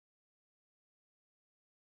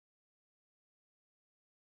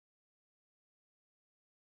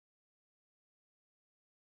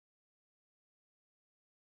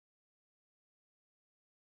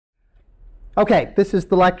Okay, this is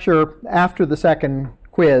the lecture after the second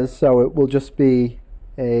quiz, so it will just be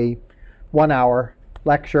a 1-hour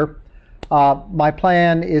lecture. My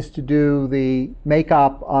plan is to do the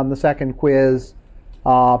makeup on the second quiz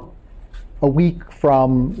a week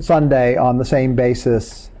from Sunday on the same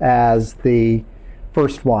basis as the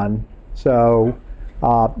first one. So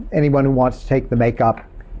anyone who wants to take the makeup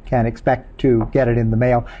can expect to get it in the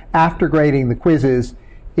mail. After grading the quizzes,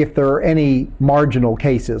 if there are any marginal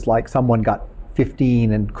cases, like someone got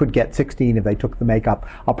 15 and could get 16 if they took the makeup,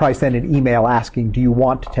 I'll probably send an email asking, do you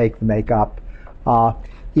want to take the makeup?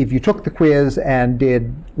 If you took the quiz and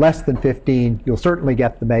did less than 15, you'll certainly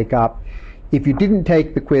get the makeup. If you didn't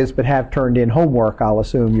take the quiz but have turned in homework, I'll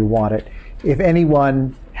assume you want it. If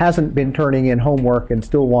anyone hasn't been turning in homework and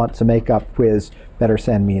still wants a makeup quiz, better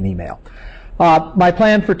send me an email. My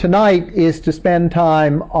plan for tonight is to spend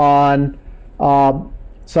time on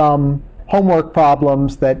some homework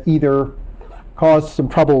problems that either caused some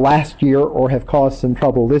trouble last year or have caused some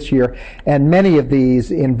trouble this year, and many of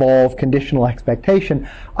these involve conditional expectation.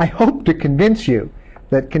 I hope to convince you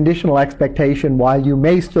that conditional expectation, while you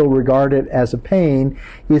may still regard it as a pain,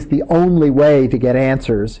 is the only way to get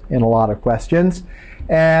answers in a lot of questions.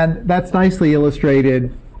 And that's nicely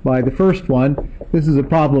illustrated by the first one. This is a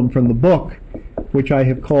problem from the book, which I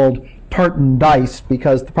have called tartan dice,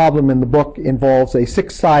 because the problem in the book involves a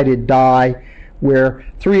 6-sided die where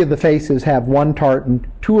 3 of the faces have one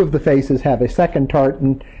tartan, 2 of the faces have a second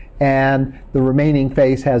tartan, and the remaining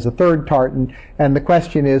face has a third tartan. And the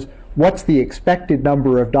question is, what's the expected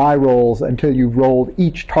number of die rolls until you've rolled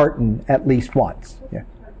each tartan at least once? Yeah.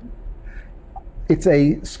 It's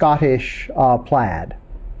a Scottish plaid.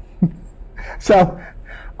 So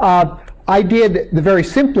I did the very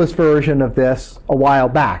simplest version of this a while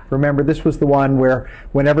back. Remember, this was the one where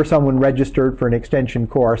whenever someone registered for an extension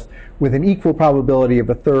course, with an equal probability of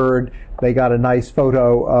a third, they got a nice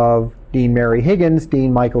photo of Dean Mary Higgins,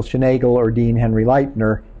 Dean Michael Schneegel, or Dean Henry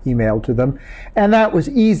Leitner emailed to them. And that was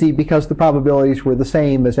easy because the probabilities were the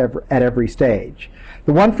same as at every stage.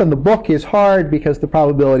 The one from the book is hard because the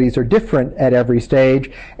probabilities are different at every stage,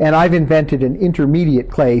 and I've invented an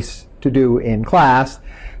intermediate case to do in class.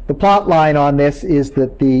 The plot line on this is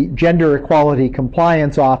that the Gender Equality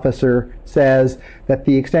Compliance Officer says that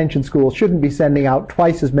the extension school shouldn't be sending out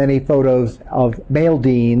twice as many photos of male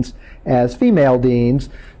deans as female deans.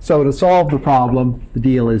 So to solve the problem, the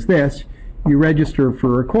deal is this. You register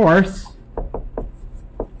for a course,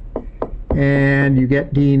 and you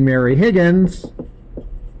get Dean Mary Higgins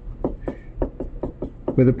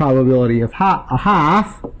with a probability of a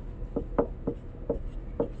half.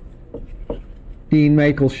 Dean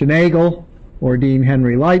Michael Schneegel or Dean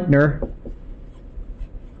Henry Leitner,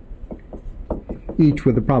 each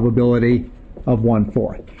with a probability of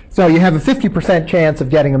 1/4. So you have a 50% chance of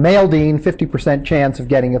getting a male dean, 50% chance of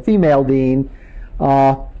getting a female dean,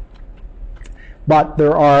 but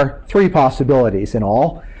there are 3 possibilities in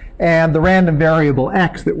all. And the random variable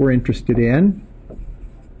x that we're interested in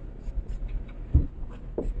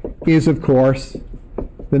is, of course,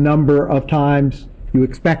 the number of times you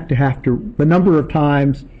expect to have to, the number of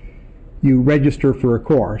times you register for a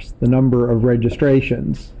course, the number of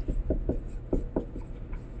registrations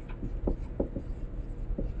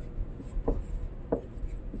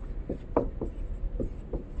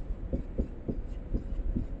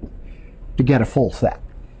to get a full set.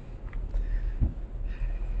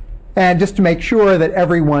 And just to make sure that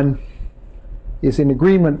everyone is in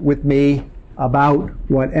agreement with me about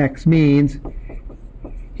what x means,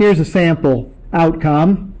 here's a sample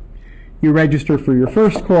outcome. You register for your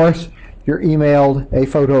first course, you're emailed a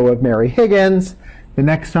photo of Mary Higgins. The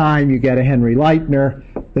next time you get a Henry Leitner.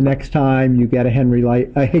 The next time you get a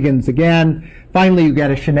Higgins again. Finally you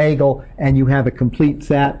get a Schneegel, and you have a complete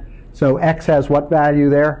set. So x has what value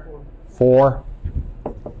there? 4.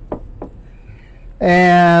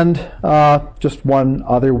 And just one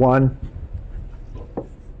other one.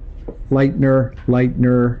 Leitner,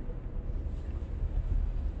 Leitner,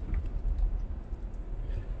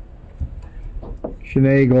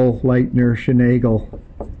 Schneegel, Leitner, Schneegel,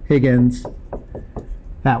 Higgins.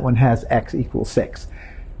 That one has x equals 6.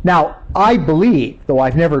 Now, I believe, though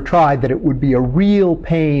I've never tried, that it would be a real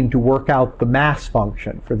pain to work out the mass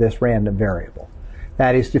function for this random variable.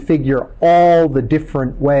 That is, to figure all the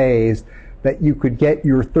different ways that you could get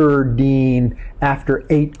your third dean after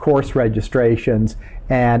 8 course registrations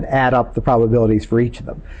and add up the probabilities for each of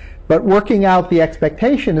them. But working out the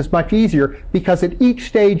expectation is much easier, because at each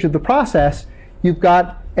stage of the process, you've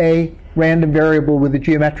got a random variable with a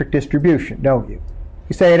geometric distribution, don't you?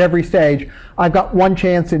 You say at every stage, I've got 1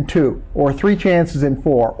 chance in 2, or 3 chances in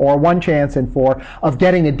 4, or 1 chance in 4 of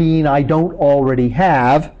getting a dean I don't already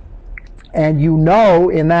have. And you know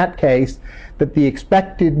in that case that the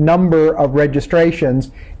expected number of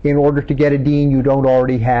registrations in order to get a dean you don't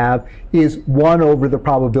already have is 1 over the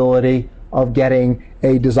probability of getting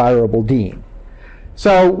a desirable dean.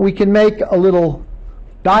 So we can make a little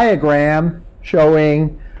diagram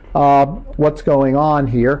showing what's going on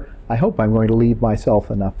here. I hope I'm going to leave myself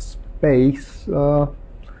enough space.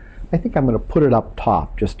 I think I'm going to put it up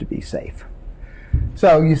top just to be safe.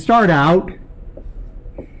 So you start out,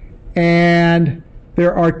 and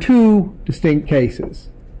there are 2 distinct cases.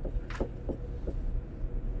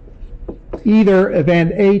 Either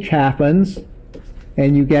event H happens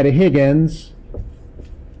and you get a Higgins,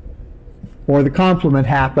 or the complement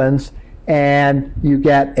happens and you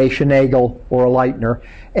get a Schneegel or a Leitner,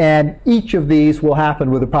 and each of these will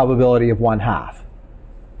happen with a probability of 1/2.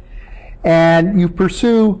 And you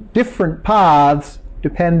pursue different paths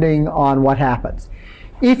depending on what happens.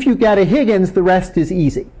 If you get a Higgins, the rest is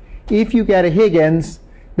easy. If you get a Higgins,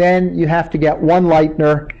 then you have to get 1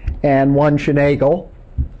 Leitner and 1 Schneegel.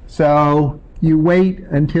 So you wait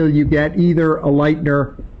until you get either a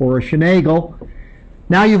Leitner or a Schneegel.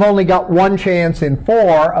 Now you've only got 1 chance in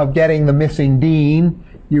 4 of getting the missing dean.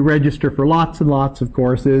 You register for lots and lots of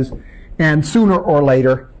courses, and sooner or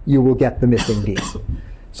later you will get the missing dean.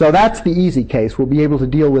 So that's the easy case. We'll be able to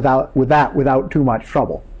deal with that without too much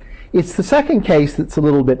trouble. It's the second case that's a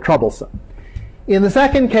little bit troublesome. In the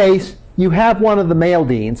second case, you have one of the male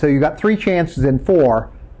deans, so you've got 3 chances in 4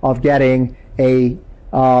 of getting a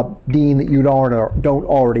dean that you don't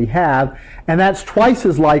already have, and that's twice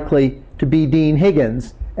as likely to be Dean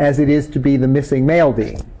Higgins as it is to be the missing male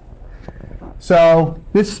dean. So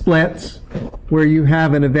this splits where you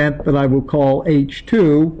have an event that I will call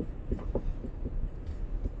H2,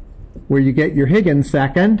 where you get your Higgins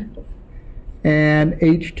second, and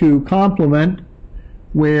H2 complement,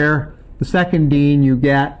 where the second dean you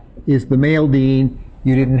get is the male dean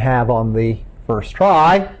you didn't have on the first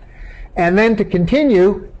try. And then to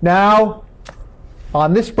continue, now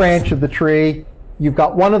on this branch of the tree, you've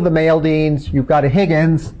got one of the male deans, you've got a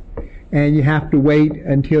Higgins, and you have to wait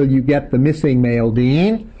until you get the missing male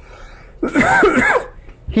dean.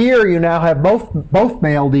 Here you now have both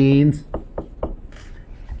male deans,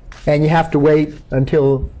 and you have to wait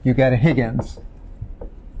until you get a Higgins,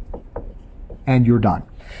 and you're done.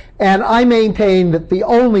 And I maintain that the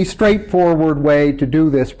only straightforward way to do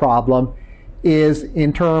this problem is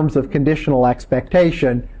in terms of conditional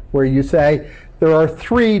expectation, where you say there are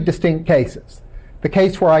 3 distinct cases. The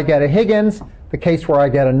case where I get a Higgins, the case where I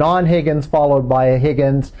get a non-Higgins followed by a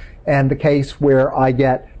Higgins, and the case where I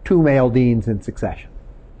get 2 male deans in succession.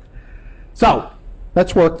 So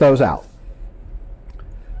let's work those out.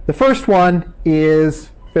 The first one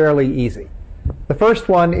is fairly easy. The first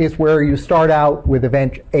one is where you start out with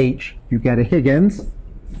event H, you get a Higgins.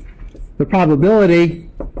 The probability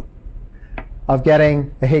of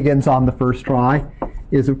getting a Higgins on the first try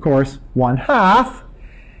is, of course, 1/2.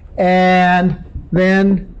 And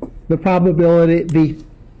then the probability,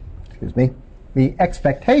 the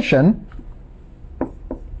expectation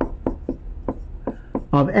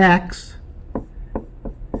of X,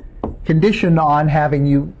 conditioned on having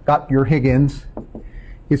you got your Higgins,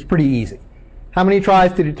 is pretty easy. How many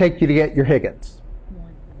tries did it take you to get your Higgins?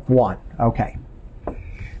 1. Okay.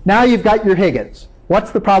 Now you've got your Higgins.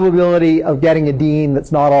 What's the probability of getting a dean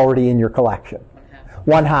that's not already in your collection?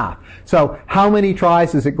 1/2. So how many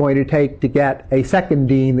tries is it going to take to get a second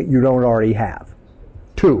dean that you don't already have?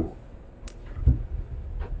 2.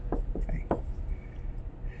 Okay.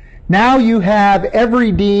 Now you have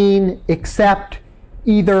every dean except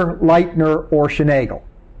either Leitner or Schneegel.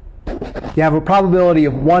 You have a probability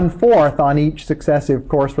of 1/4 on each successive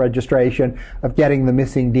course registration of getting the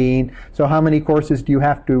missing dean. So how many courses do you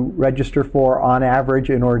have to register for on average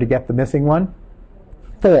in order to get the missing one?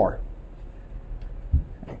 4.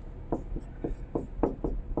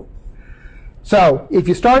 So if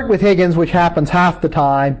you start with Higgins, which happens half the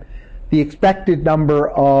time, the expected number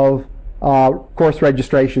of course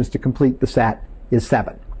registrations to complete the set is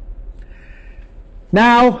 7.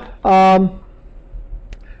 Now,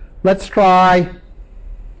 let's try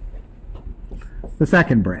the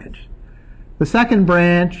second branch. The second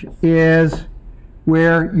branch is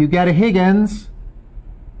where you get a Higgins,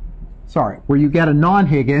 where you get a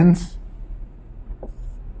non-Higgins,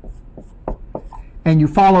 and you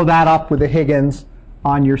follow that up with a Higgins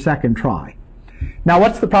on your second try. Now,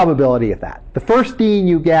 what's the probability of that? The first dean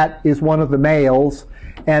you get is one of the males,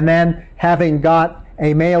 and then having got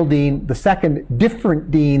a male dean, the second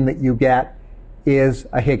different dean that you get is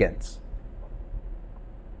a Higgins.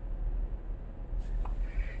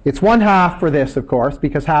 It's 1/2 for this, of course,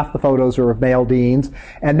 because half the photos are of male deans.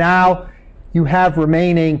 And now you have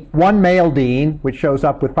remaining one male dean, which shows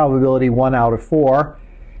up with probability 1 out of 4,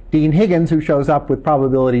 Dean Higgins, who shows up with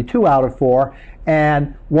probability 2 out of 4,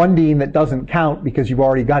 and one dean that doesn't count because you've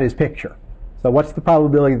already got his picture. So what's the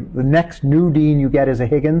probability the next new dean you get is a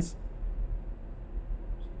Higgins?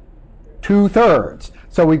 2/3.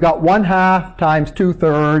 So we've got 1/2 times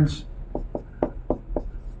 2/3,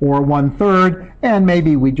 or 1/3, and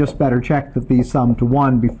maybe we just better check that these sum to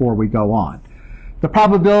 1 before we go on. The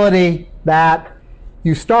probability that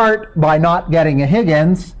you start by not getting a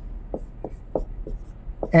Higgins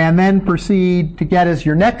and then proceed to get as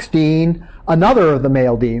your next dean another of the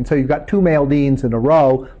male deans, so you've got 2 male deans in a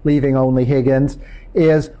row, leaving only Higgins,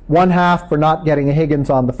 is 1/2 for not getting a Higgins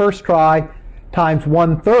on the first try, times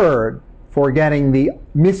 1/3 for getting the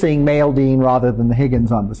missing male dean rather than the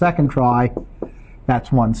Higgins on the second try.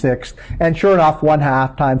 That's 1/6. And sure enough,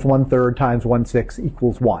 1/2 times 1/3 times 1/6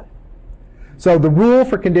 equals 1. So the rule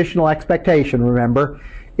for conditional expectation, remember,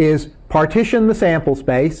 is partition the sample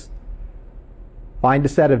space, find a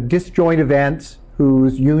set of disjoint events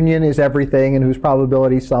whose union is everything and whose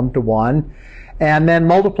probabilities sum to 1, and then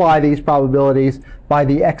multiply these probabilities by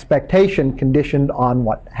the expectation conditioned on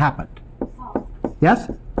what happened. Yes?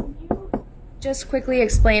 Can you just quickly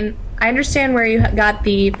explain? I understand where you got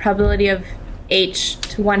the probability of H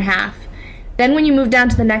to 1/2. Then when you move down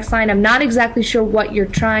to the next line, I'm not exactly sure what you're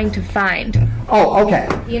trying to find. Oh, okay.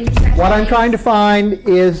 What I'm trying to find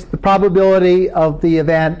is the probability of the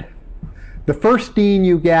event. The first dean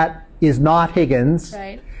you get is not Higgins,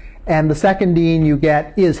 Right. and the second dean you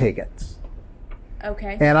get is Higgins.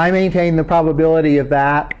 Okay. And I maintain the probability of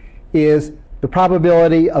that is the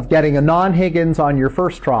probability of getting a non-Higgins on your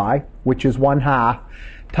first try, which is 1/2,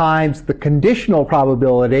 times the conditional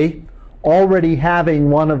probability already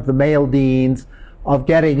having one of the male deans of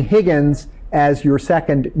getting Higgins as your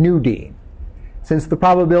second new dean. Since the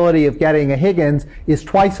probability of getting a Higgins is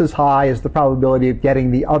twice as high as the probability of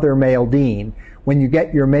getting the other male dean, when you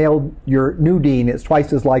get your new dean, it's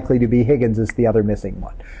twice as likely to be Higgins as the other missing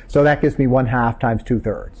one. So that gives me 1/2 times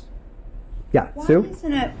 2/3. Yeah, Why Sue?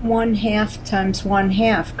 isn't it 1/2 times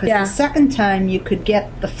 1/2? Because Yeah. the second time you could get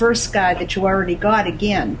the first guy that you already got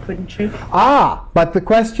again, couldn't you? Ah, but the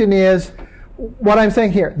question is, what I'm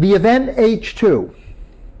saying here, the event H2,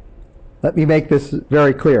 let me make this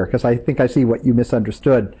very clear because I think I see what you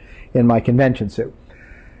misunderstood in my convention, Sue.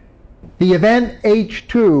 The event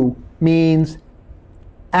H2 means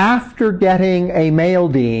after getting a male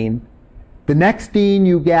dean, the next dean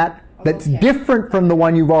you get that's different from the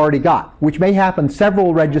one you've already got, which may happen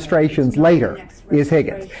several registrations later, is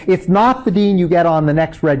Higgins. It's not the dean you get on the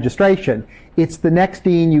next registration. It's the next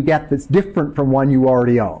dean you get that's different from one you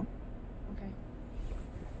already own.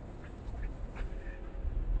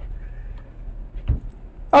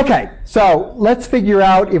 Okay, so let's figure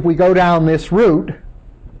out, if we go down this route,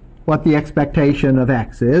 what the expectation of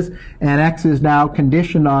x is. And x is now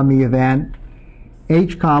conditioned on the event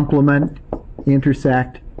H complement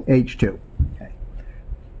intersect H2. Okay.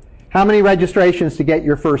 How many registrations to get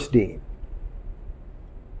your first dean?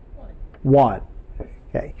 1.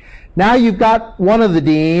 Okay. Now you've got one of the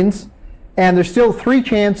deans, and there's still 3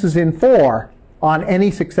 chances in 4 on any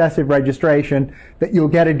successive registration that you'll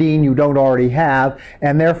get a dean you don't already have,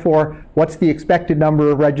 and therefore, what's the expected number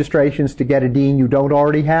of registrations to get a dean you don't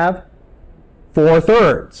already have?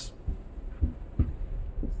 4/3.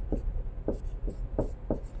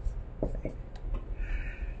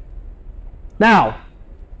 Now,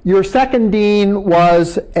 your second dean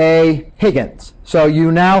was a Higgins. So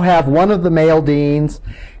you now have one of the male deans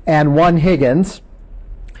and one Higgins.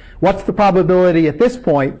 What's the probability at this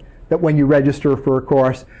point that when you register for a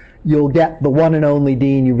course, you'll get the one and only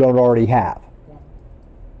dean you don't already have?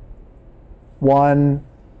 1/4.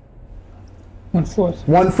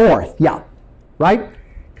 1/4, yeah. Right?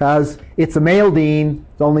 Because it's a male dean,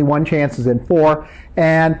 it's only 1 chance is in 4,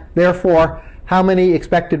 and therefore, how many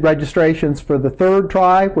expected registrations for the third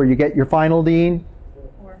try where you get your final dean?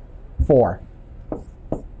 4.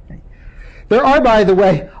 Okay. There are, by the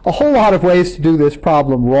way, a whole lot of ways to do this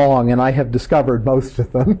problem wrong, and I have discovered most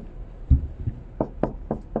of them.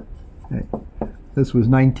 Okay. This was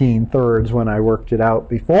 19/3 when I worked it out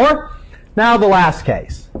before. Now the last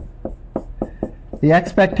case. The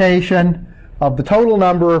expectation of the total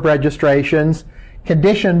number of registrations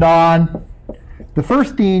conditioned on the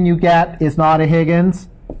first dean you get is not a Higgins,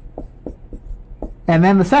 and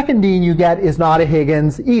then the second dean you get is not a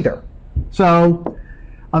Higgins either. So,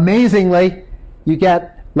 amazingly, you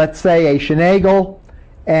get, let's say, a Schneegel,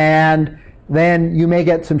 and then you may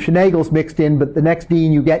get some Schneegels mixed in, but the next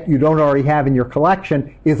Dean you get you don't already have in your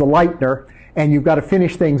collection is a Leitner, and you've got to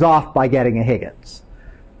finish things off by getting a Higgins.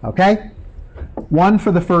 Okay? 1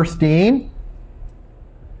 for the first Dean,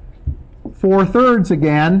 4/3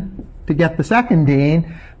 again to get the second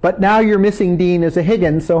Dean, but now your missing Dean is a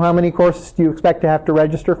Higgins, so how many courses do you expect to have to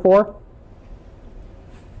register for?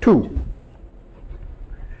 2.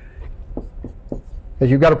 As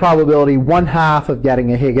you've got a probability 1/2 of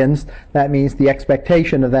getting a Higgins, that means the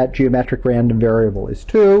expectation of that geometric random variable is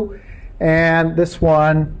 2, and this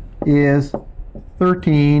one is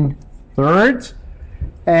 13/3,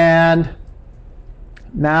 and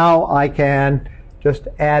now I can just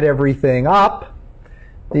add everything up.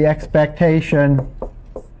 The expectation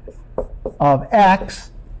of x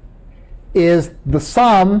is the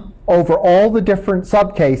sum over all the different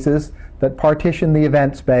subcases that partition the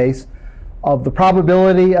event space of the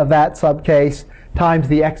probability of that subcase times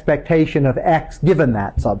the expectation of x given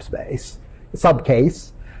that subcase.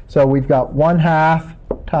 So we've got 1/2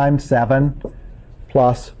 times 7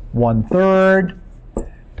 plus 1/3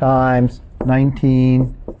 times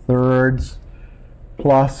 19/3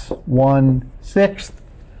 plus 1/6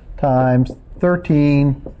 times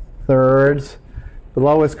 13/3. The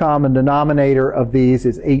lowest common denominator of these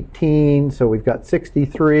is 18, so we've got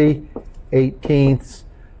 63/18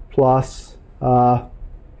 plus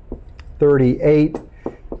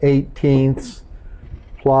 38/18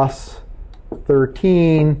 plus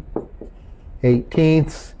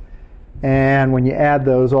 13/18, and when you add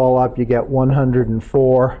those all up you get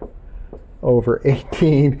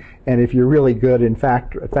 104/18, and if you're really good in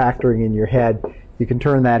factoring in your head, you can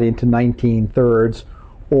turn that into 19/3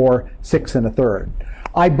 or 6 1/3.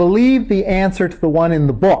 I believe the answer to the one in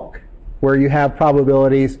the book, where you have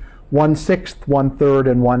probabilities 1/6, 1/3,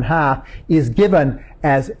 and 1/2, is given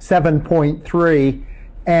as 7.3,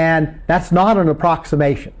 and that's not an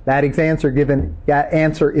approximation. That answer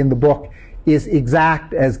in the book is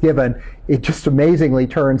exact as given. It just amazingly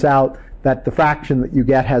turns out that the fraction that you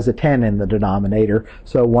get has a 10 in the denominator,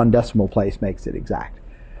 so 1 decimal place makes it exact.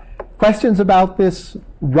 Questions about this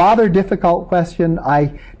rather difficult question?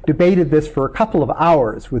 I debated this for a couple of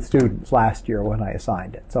hours with students last year when I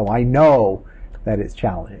assigned it, so I know that it's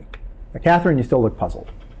challenging. Catherine, you still look puzzled.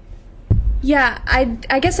 Yeah, I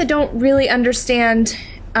guess I don't really understand.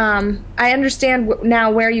 I understand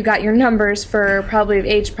now where you got your numbers for probability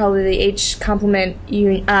of H, probability of H complement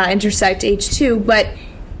intersect H2, but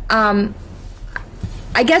I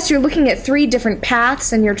guess you're looking at 3 different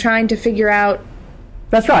paths and you're trying to figure out.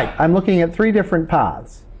 That's right. I'm looking at 3 different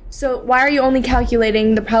paths. So why are you only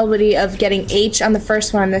calculating the probability of getting H on the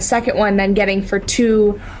first one, the second one then getting for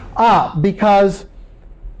 2? Because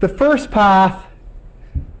the first path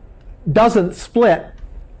doesn't split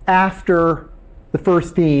after the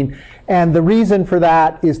first Dean, and the reason for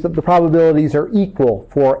that is that the probabilities are equal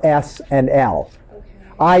for S and L.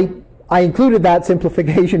 Okay. I included that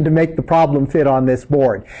simplification to make the problem fit on this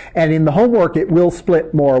board, and in the homework it will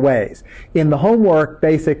split more ways. In the homework,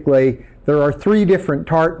 basically, there are 3 different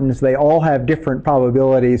tartans. They all have different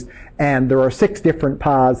probabilities, and there are 6 different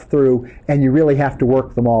paths through, and you really have to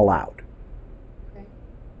work them all out.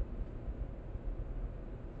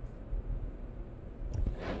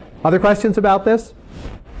 Other questions about this?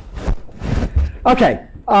 Okay,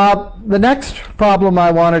 the next problem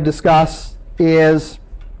I want to discuss is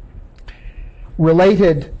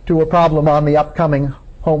related to a problem on the upcoming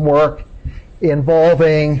homework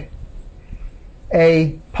involving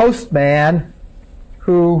a postman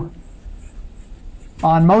who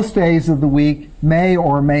on most days of the week may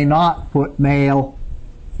or may not put mail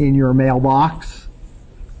in your mailbox,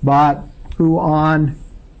 but who on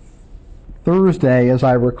Thursday, as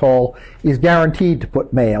I recall, is guaranteed to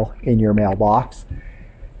put mail in your mailbox.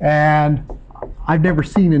 And I've never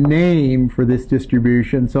seen a name for this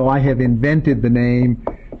distribution, so I have invented the name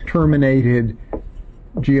terminated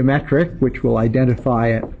geometric, which will identify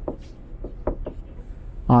it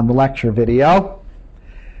on the lecture video.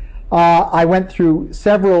 I went through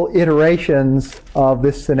several iterations of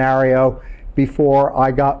this scenario before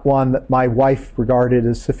I got one that my wife regarded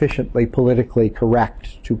as sufficiently politically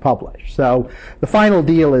correct to publish. So the final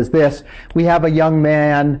deal is this. We have a young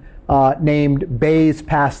man named Blaise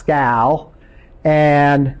Pascal,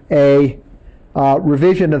 and a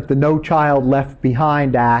revision of the No Child Left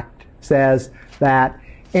Behind Act says that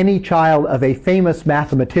any child of a famous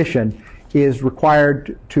mathematician is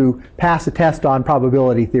required to pass a test on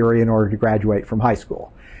probability theory in order to graduate from high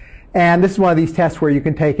school. And this is one of these tests where you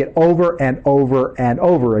can take it over and over and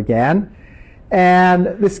over again. And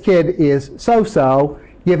this kid is so-so.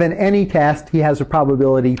 Given any test, he has a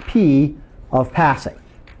probability P of passing.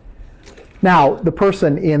 Now, the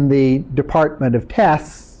person in the Department of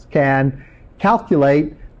Tests can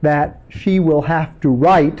calculate that she will have to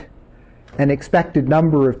write an expected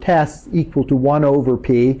number of tests equal to 1 over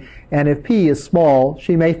p, and if p is small,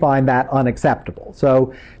 she may find that unacceptable.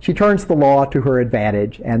 So she turns the law to her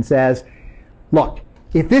advantage and says, look,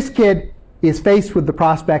 if this kid is faced with the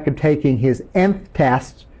prospect of taking his nth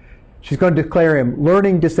test, she's going to declare him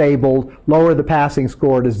learning disabled, lower the passing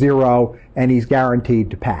score to 0, and he's guaranteed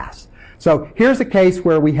to pass. So here's a case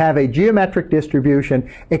where we have a geometric distribution,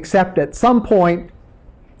 except at some point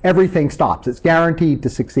everything stops. It's guaranteed to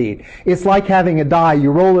succeed. It's like having a die.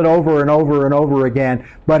 You roll it over and over and over again,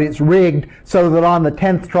 but it's rigged so that on the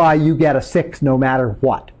 10th try you get a 6 no matter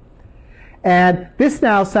what. And this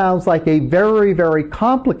now sounds like a very, very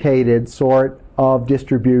complicated sort of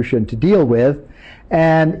distribution to deal with.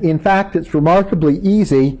 And in fact, it's remarkably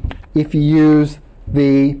easy if you use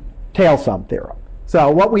the tail sum theorem. So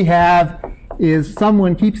what we have is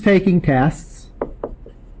someone keeps taking tests.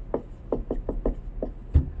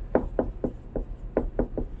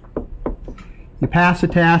 You pass a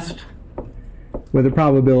test with a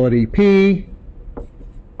probability p,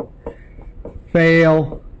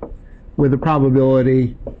 fail with a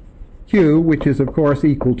probability q, which is of course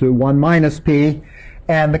equal to 1 minus p.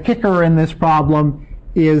 And the kicker in this problem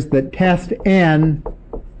is that test n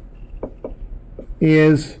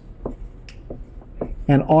is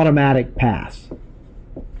an automatic pass.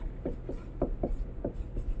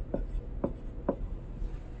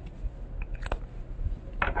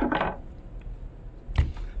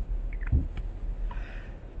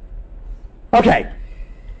 Okay.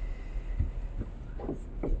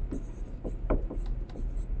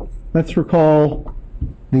 Let's recall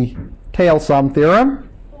the tail sum theorem.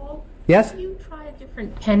 Paul, Yes? can you try a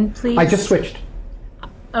different pen, please? I just switched.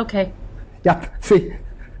 Okay. Yep. See,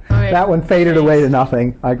 All right. that one faded away to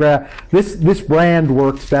nothing. This brand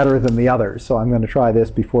works better than the others, so I'm going to try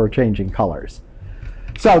this before changing colors.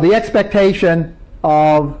 So the expectation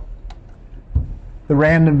of the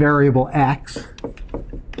random variable x,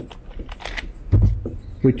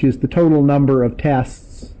 which is the total number of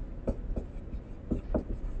tests,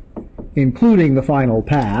 including the final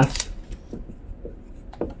pass.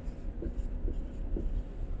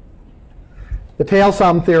 The tail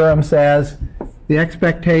sum theorem says the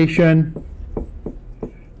expectation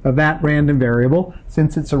of that random variable,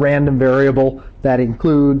 since it's a random variable that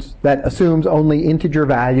assumes only integer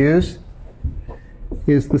values,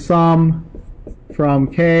 is the sum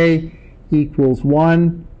from k equals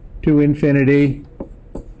 1 to infinity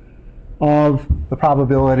of the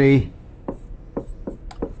probability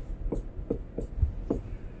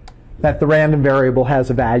that the random variable has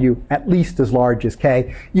a value at least as large as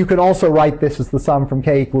k. You could also write this as the sum from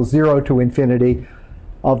k equals 0 to infinity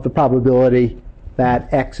of the probability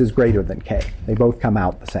that x is greater than k. They both come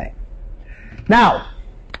out the same. Now,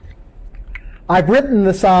 I've written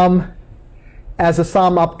the sum as a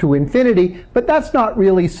sum up to infinity, but that's not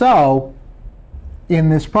really so in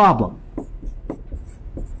this problem.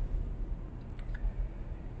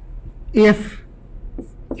 If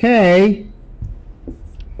k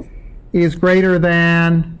is greater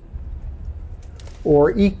than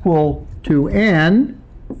or equal to n,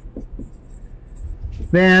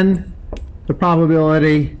 then the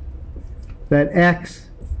probability that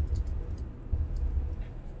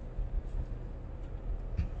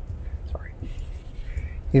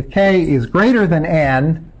if k is greater than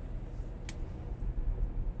n,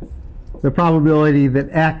 the probability that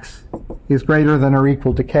x is greater than or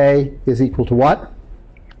equal to k is equal to what?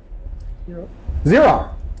 0.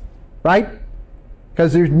 0, right?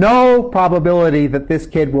 Because there's no probability that this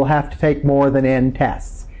kid will have to take more than n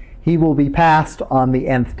tests. He will be passed on the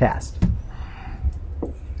nth test.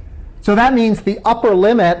 So that means the upper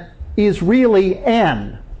limit is really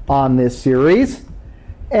n on this series.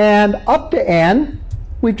 And up to n,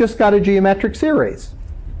 we've just got a geometric series.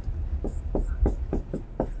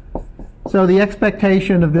 So the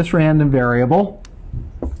expectation of this random variable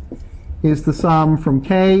is the sum from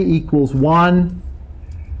k equals 1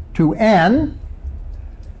 to n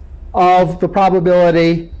of the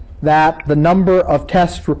probability that the number of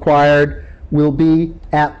tests required will be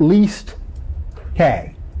at least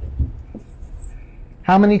k.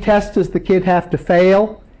 How many tests does the kid have to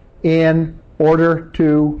fail in order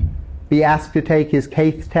to be asked to take his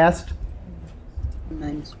kth test?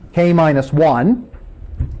 K minus 1.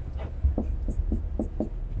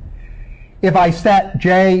 If I set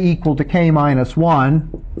j equal to k minus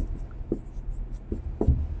 1,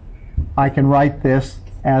 I can write this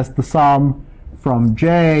as the sum from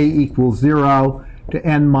j equals 0 to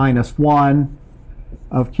n minus 1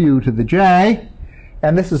 of q to the j.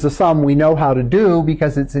 And this is a sum we know how to do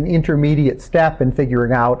because it's an intermediate step in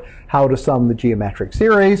figuring out how to sum the geometric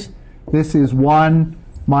series. This is 1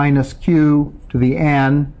 minus q to the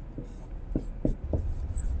n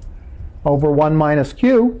over 1 minus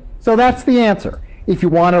q. So that's the answer. If you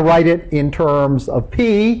want to write it in terms of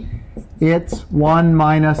p, it's 1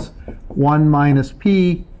 minus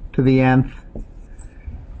p to the nth,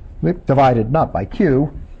 divided not by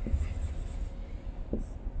q,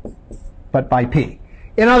 but by p.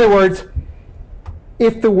 In other words,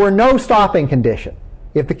 if there were no stopping condition,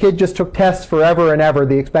 if the kid just took tests forever and ever,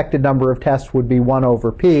 the expected number of tests would be 1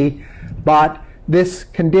 over p. But this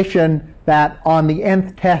condition that on the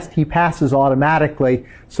nth test he passes automatically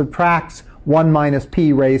subtracts 1 minus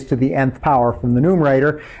p raised to the nth power from the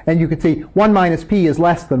numerator. And you can see 1 minus p is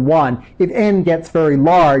less than 1. If n gets very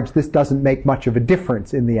large, this doesn't make much of a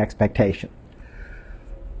difference in the expectation.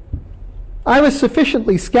 I was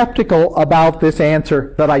sufficiently skeptical about this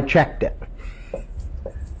answer that I checked it.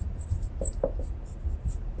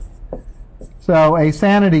 So a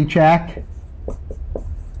sanity check,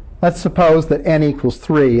 let's suppose that n equals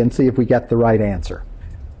 3 and see if we get the right answer.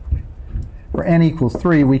 For n equals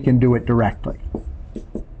 3, we can do it directly.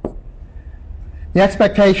 The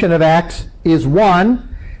expectation of x is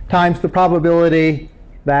 1 times the probability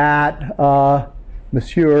that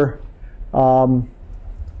Monsieur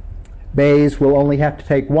Bayes will only have to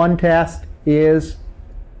take one test is,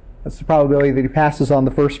 what's the probability that he passes on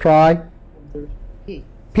the first try? P.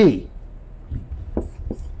 P.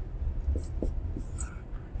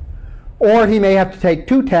 Or he may have to take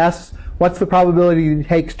 2 tests. What's the probability that he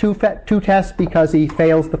takes two tests because he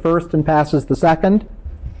fails the first and passes the second?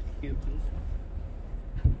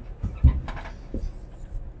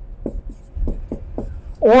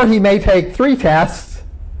 Or he may take 3 tests,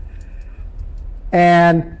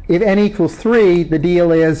 and if n equals 3, the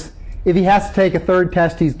deal is if he has to take a 3rd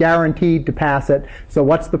test, he's guaranteed to pass it. So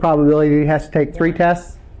what's the probability that he has to take 3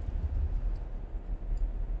 tests?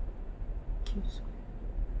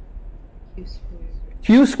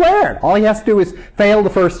 Q squared. All he has to do is fail the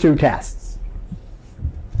first 2 tests.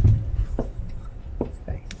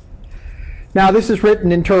 Okay. Now this is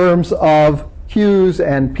written in terms of Q's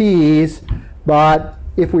and P's, but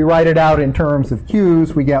if we write it out in terms of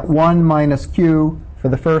Q's, we get 1 minus Q for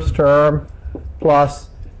the first term plus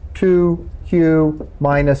 2Q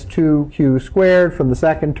minus 2Q squared from the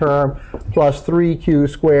second term plus 3Q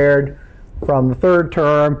squared from the third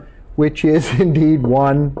term, which is indeed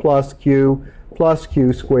 1 plus Q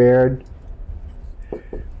squared,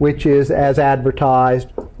 which is, as advertised,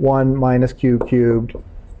 1 minus Q cubed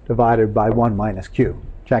divided by 1 minus Q,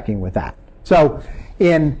 checking with that. So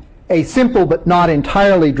in a simple but not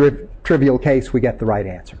entirely trivial case, we get the right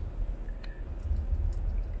answer.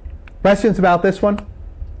 Questions about this one?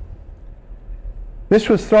 This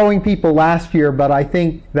was throwing people last year, but I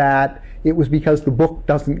think that it was because the book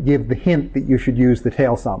doesn't give the hint that you should use the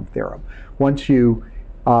tail sum theorem. Once you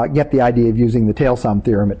get the idea of using the tail sum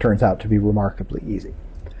theorem, it turns out to be remarkably easy.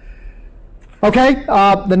 Okay,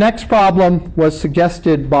 the next problem was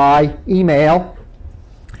suggested by email.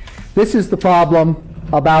 This is the problem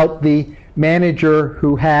about the manager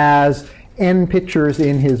who has n pitchers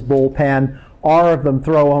in his bullpen. R of them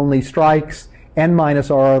throw only strikes, n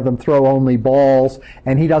minus R of them throw only balls,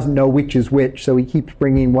 and he doesn't know which is which, so he keeps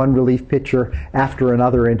bringing one relief pitcher after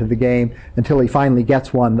another into the game until he finally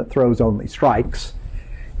gets one that throws only strikes.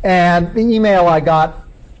 And the email I got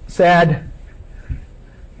said,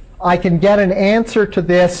 I can get an answer to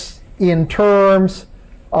this in terms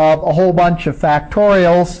of a whole bunch of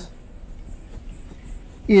factorials.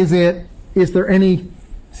 Is there any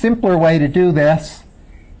simpler way to do this?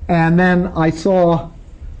 And then I saw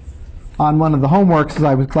on one of the homeworks as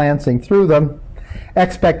I was glancing through them,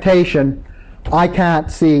 expectation. I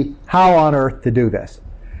can't see how on earth to do this.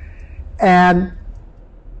 And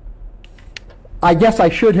I guess I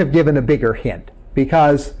should have given a bigger hint,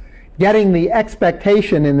 because getting the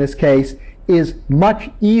expectation in this case is much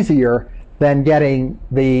easier than getting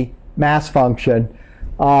the mass function.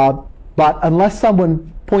 But unless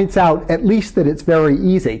someone points out at least that it's very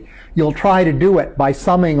easy, you'll try to do it by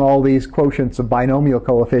summing all these quotients of binomial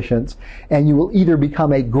coefficients, and you will either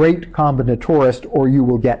become a great combinatorist or you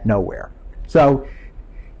will get nowhere. So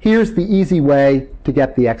here's the easy way to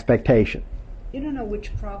get the expectation. You don't know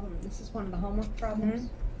which problem. This is one of the homework problems?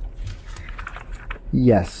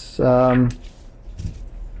 Yes.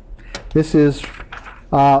 This is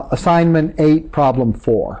assignment 8, problem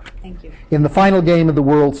 4. Thank you. In the final game of the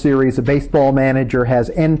World Series, a baseball manager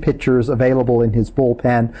has N pitchers available in his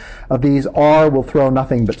bullpen. Of these, R will throw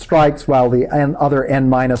nothing but strikes, while the other N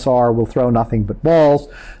minus R will throw nothing but balls.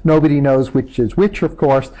 Nobody knows which is which, of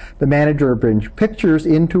course. The manager brings pitchers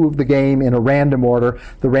into the game in a random order.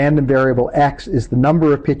 The random variable X is the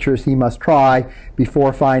number of pitchers he must try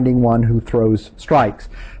before finding one who throws strikes.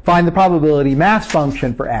 Find the probability mass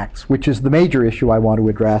function for X, which is the major issue I want to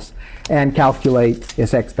address, and calculate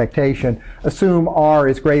its expectation. Assume R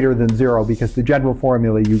is greater than 0, because the general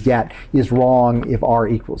formula you get is wrong if R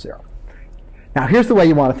equals 0. Now, here's the way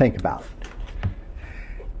you want to think about it.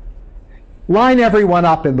 Line everyone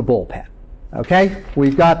up in the bullpen. Okay?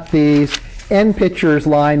 We've got these N pitchers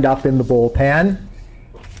lined up in the bullpen,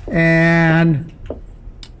 and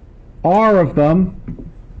R of them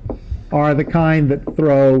are the kind that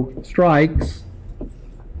throw strikes,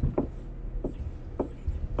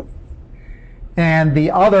 and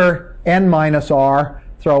the other N minus R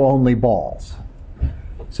throw only balls.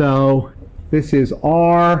 So this is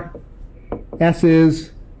R,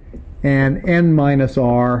 S's, and N minus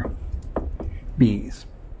R, B's.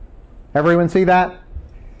 Everyone see that?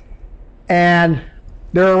 And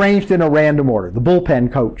they're arranged in a random order. The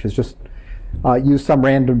bullpen coach has just used some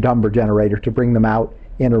random number generator to bring them out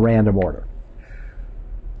in a random order.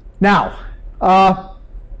 Now,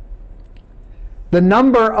 the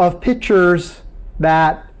number of pitchers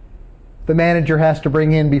that the manager has to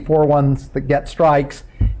bring in before ones that get strikes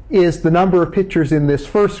is the number of pitchers in this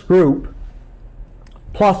first group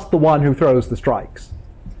plus the one who throws the strikes.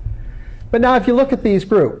 But now if you look at these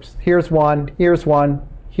groups, here's one, here's one,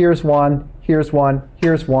 here's one, here's one,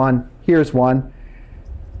 here's one, here's one.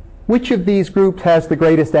 Which of these groups has the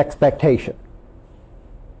greatest expectation?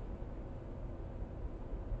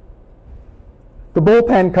 The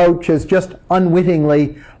bullpen coach has just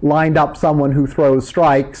unwittingly lined up someone who throws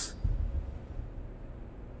strikes.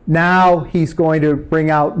 Now he's going to bring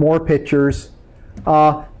out more pitchers.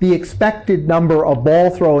 The expected number of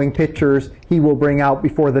ball-throwing pitchers he will bring out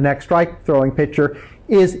before the next strike-throwing pitcher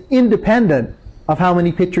is independent of how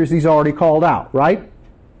many pitchers he's already called out, right?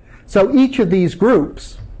 So each of these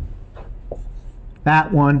groups,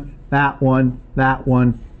 that one, that one, that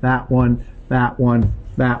one, that one, that one,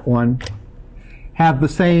 that one, have the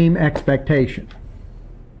same expectation.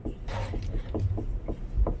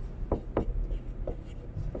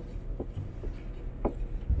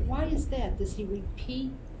 Why is that? Does he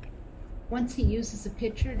repeat? Once he uses a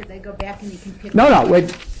pitcher, do they go back and he can pick? No,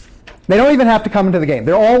 wait. They don't even have to come into the game.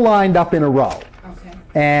 They're all lined up in a row. Okay.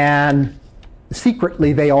 And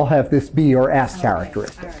secretly, they all have this B or S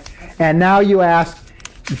characteristic. All right. Okay. And now you ask,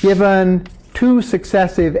 given two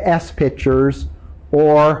successive S pitchers,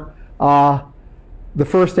 or the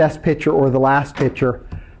first S pitcher or the last pitcher,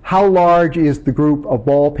 how large is the group of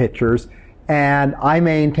ball pitchers? And I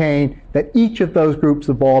maintain that each of those groups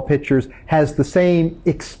of ball pitchers has the same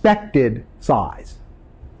expected size.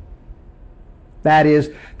 That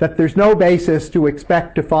is, that there's no basis to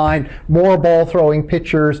expect to find more ball-throwing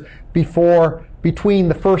pitchers between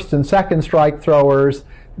the first and second strike throwers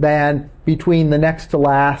than between the next to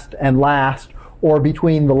last and last, or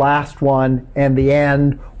between the last one and the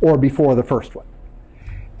end, or before the first one.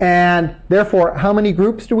 And therefore, how many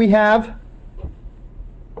groups do we have?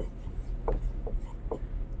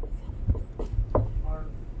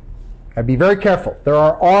 I'd be very careful. There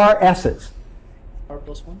are RS's. R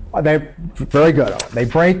plus 1? They're very good. They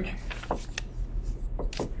break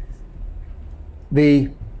the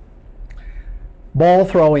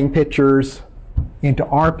ball-throwing pitchers into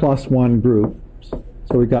R plus 1 groups.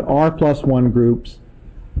 So we've got R plus 1 groups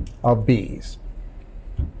of B's.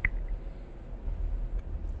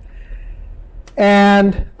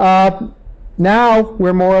 And now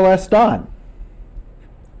we're more or less done.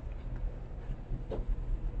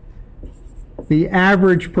 The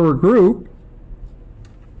average per group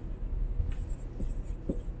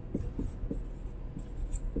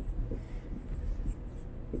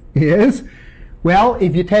is, well,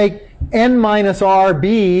 if you take N minus R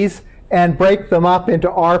B's and break them up into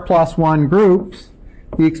R plus 1 groups,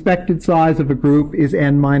 the expected size of a group is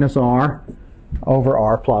N minus R over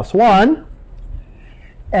R plus 1.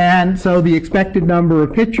 And so the expected number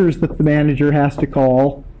of pitchers that the manager has to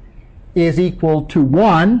call is equal to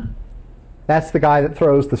 1. That's the guy that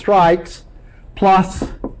throws the strikes, plus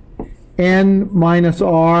N minus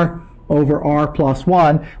R over R plus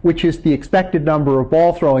 1, which is the expected number of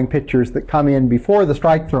ball-throwing pitchers that come in before the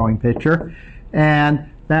strike-throwing pitcher. And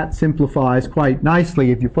that simplifies quite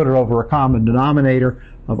nicely if you put it over a common denominator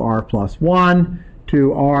of R plus 1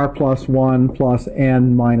 to R plus 1 plus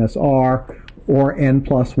N minus R, or N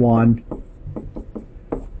plus 1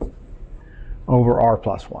 over r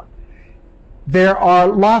plus 1. There are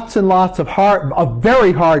lots and lots of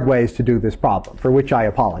very hard ways to do this problem, for which I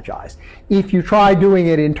apologize. If you try doing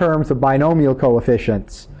it in terms of binomial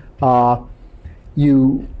coefficients,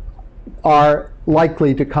 you are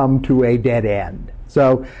likely to come to a dead end.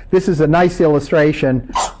 So this is a nice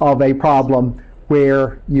illustration of a problem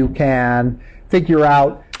where you can figure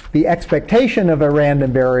out the expectation of a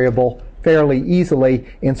random variable fairly easily,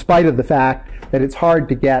 in spite of the fact that it's hard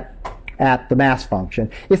to get at the mass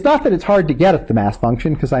function. It's not that it's hard to get at the mass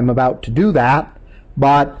function, because I'm about to do that,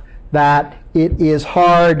 but that it is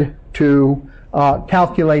hard to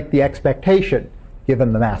calculate the expectation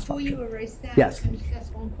given the mass function. Before you erase that, yes. Can I just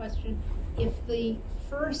ask one question? If the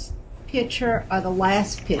first pitcher or the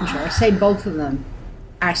last pitcher, or say both of them,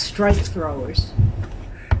 are strike throwers,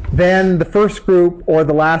 then the first group or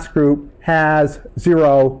the last group has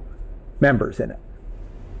 0 members in it.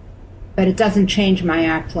 but it doesn't change my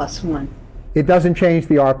r plus 1. It doesn't change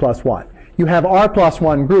the r plus 1. You have r plus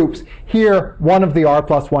 1 groups. Here, one of the r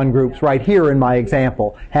plus 1 groups right here in my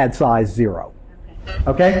example had size 0.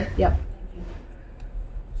 Okay? Yep.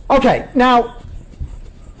 Okay, now,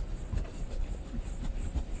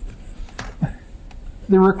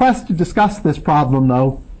 the request to discuss this problem,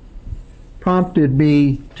 though, prompted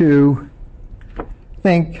me to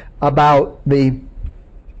think about the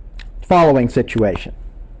following situation.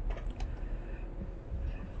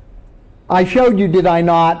 I showed you, did I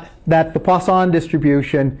not, that the Poisson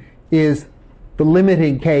distribution is the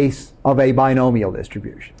limiting case of a binomial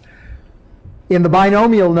distribution. In the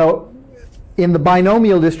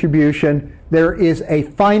binomial distribution, there is a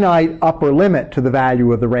finite upper limit to the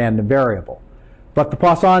value of the random variable. But the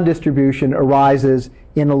Poisson distribution arises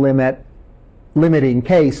in a limiting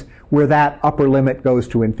case where that upper limit goes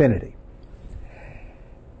to infinity.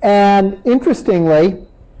 And interestingly,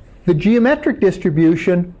 the geometric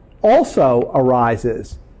distribution also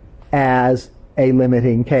arises as a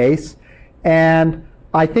limiting case, and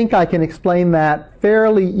I think I can explain that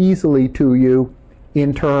fairly easily to you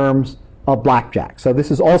in terms of blackjack. So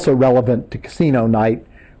this is also relevant to casino night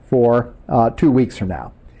for 2 weeks from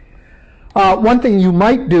now. One thing you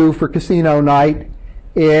might do for casino night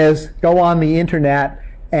is go on the internet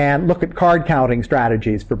and look at card counting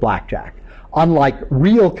strategies for blackjack. Unlike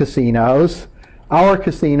real casinos, our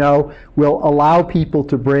casino will allow people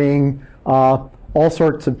to bring all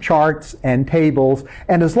sorts of charts and tables,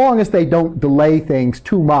 and as long as they don't delay things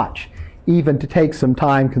too much, even to take some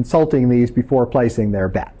time consulting these before placing their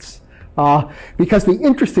bets. Because the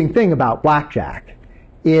interesting thing about blackjack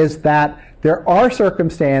is that there are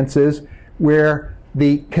circumstances where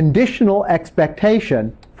the conditional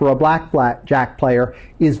expectation for a blackjack player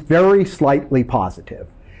is very slightly positive.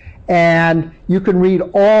 And you can read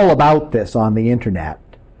all about this on the internet,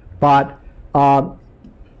 but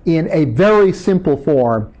in a very simple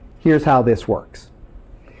form, here's how this works.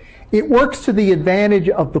 It works to the advantage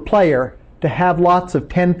of the player to have lots of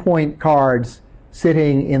 10-point cards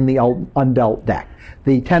sitting in the undealt deck.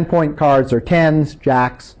 The 10-point cards are 10s,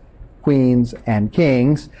 jacks, queens, and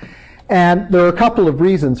kings. And there are a couple of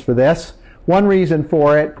reasons for this. One reason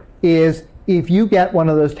for it is if you get one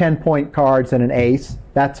of those 10-point cards and an ace,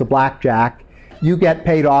 that's a blackjack, you get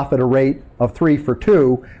paid off at a rate of 3 for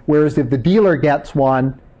 2, whereas if the dealer gets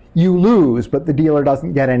one, you lose, but the dealer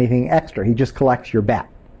doesn't get anything extra. He just collects your bet.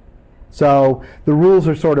 So the rules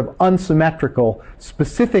are sort of unsymmetrical,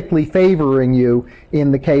 specifically favoring you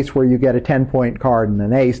in the case where you get a 10-point card and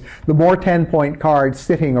an ace. The more 10-point cards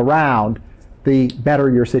sitting around, the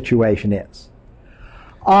better your situation is.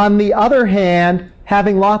 On the other hand,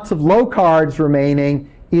 having lots of low cards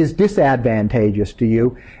remaining is disadvantageous to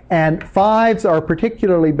you, and 5s are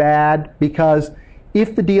particularly bad because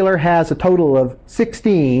if the dealer has a total of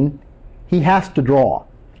 16, he has to draw.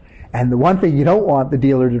 And the one thing you don't want the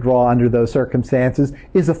dealer to draw under those circumstances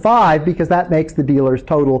is a 5, because that makes the dealer's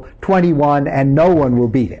total 21 and no one will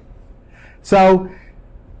beat him. So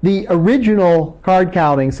the original card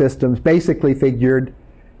counting systems basically figured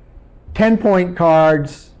 10-point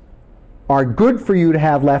cards are good for you to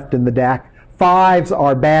have left in the deck, 5s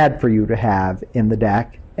are bad for you to have in the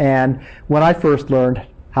deck. And when I first learned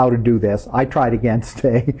how to do this, I tried against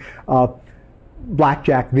a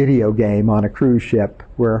blackjack video game on a cruise ship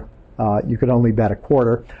where you could only bet a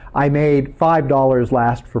quarter. I made $5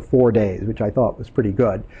 last for 4 days, which I thought was pretty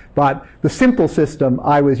good. But the simple system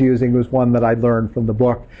I was using was one that I learned from the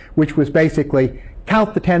book, which was basically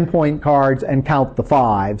count the 10-point cards and count the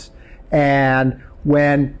 5s. And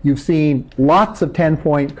when you've seen lots of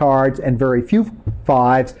 10-point cards and very few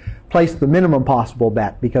 5s, place the minimum possible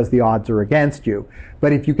bet because the odds are against you.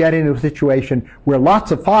 But if you get into a situation where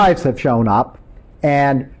lots of 5s have shown up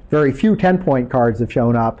and very few 10-point cards have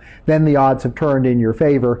shown up, then the odds have turned in your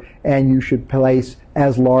favor, and you should place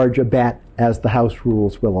as large a bet as the house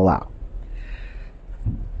rules will allow.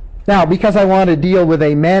 Now, because I want to deal with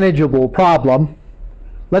a manageable problem,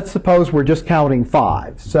 let's suppose we're just counting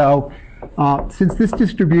 5. So since this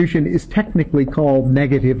distribution is technically called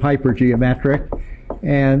negative hypergeometric,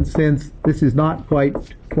 and since this is not quite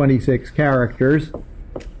 26 characters,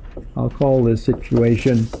 I'll call this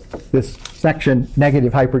section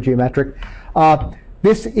negative hypergeometric.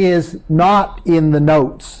 This is not in the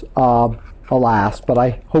notes, alas, but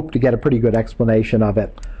I hope to get a pretty good explanation of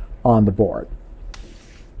it on the board.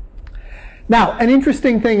 Now, an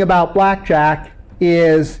interesting thing about blackjack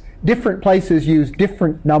is different places use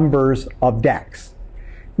different numbers of decks.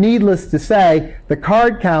 Needless to say, the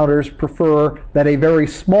card counters prefer that a very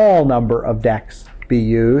small number of decks be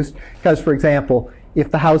used, because, for example,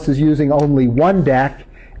 if the house is using only one deck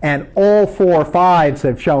and all 4 5s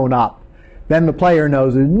have shown up, then the player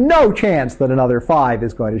knows there's no chance that another 5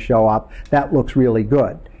 is going to show up. That looks really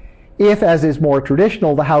good. If, as is more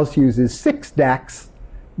traditional, the house uses 6 decks,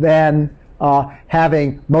 then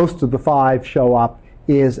having most of the 5 show up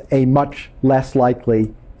is a much less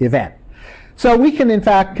likely event. So we can, in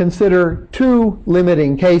fact, consider 2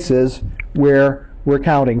 limiting cases where we're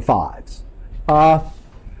counting 5s.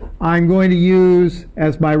 I'm going to use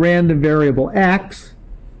as my random variable x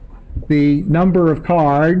the number of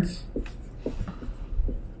cards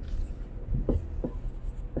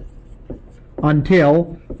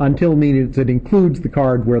until means it includes the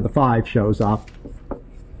card where the 5 shows up.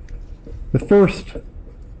 The first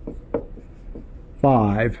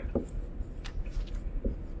 5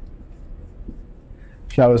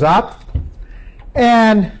 shows up.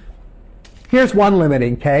 And here's one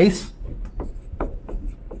limiting case.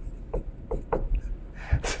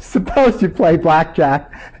 Suppose you play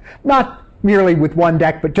blackjack, not merely with one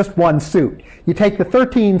deck, but just one suit. You take the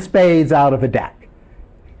 13 spades out of a deck.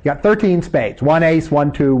 You got 13 spades, 1 ace,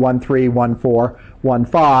 1 2, 1 3, 1 4, 1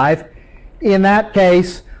 5. In that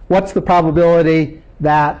case, what's the probability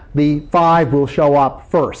that the 5 will show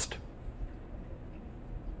up first?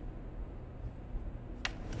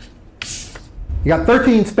 You got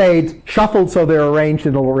 13 spades shuffled so they're arranged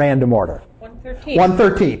in a random order. 1/13.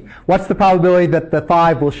 1/13. What's the probability that the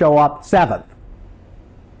 5 will show up 7th?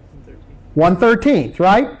 1/13,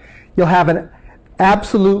 right? You'll have an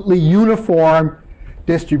absolutely uniform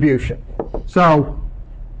distribution. So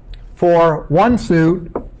for one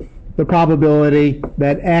suit, the probability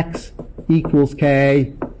that x equals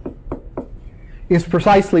k is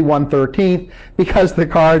precisely 1/13 because the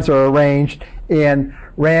cards are arranged in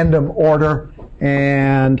random order,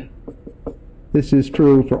 and this is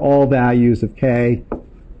true for all values of k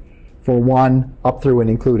for 1 up through and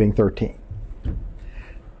including 13.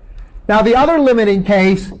 Now the other limiting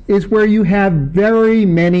case is where you have very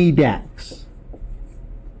many decks.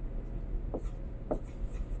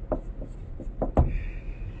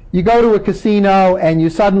 You go to a casino and you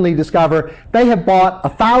suddenly discover they have bought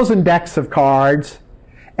 1,000 decks of cards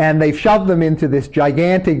and they've shoved them into this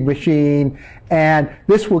gigantic machine, and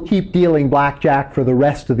this will keep dealing blackjack for the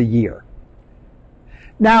rest of the year.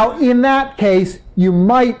 Now, in that case, you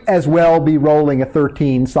might as well be rolling a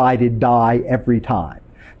 13-sided die every time.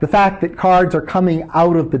 The fact that cards are coming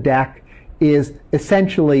out of the deck is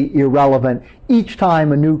essentially irrelevant. Each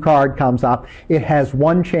time a new card comes up, it has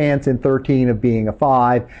 1 chance in 13 of being a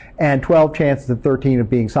 5 and 12 chances in 13 of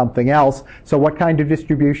being something else. So what kind of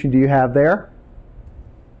distribution do you have there?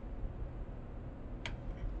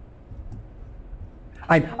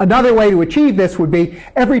 Another way to achieve this would be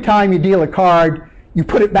every time you deal a card, you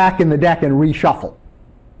put it back in the deck and reshuffle.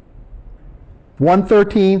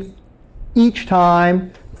 1/13 each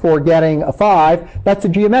time for getting a 5. That's a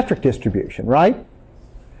geometric distribution, right?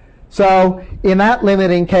 So in that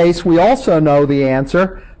limiting case, we also know the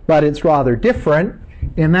answer, but it's rather different.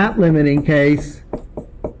 In that limiting case,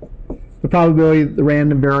 the probability that the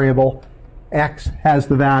random variable x has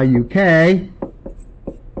the value k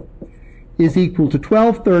is equal to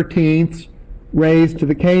 12/13 raised to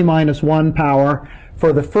the k minus 1 power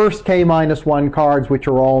for the first k minus 1 cards, which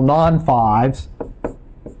are all non-5s,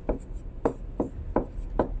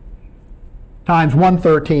 times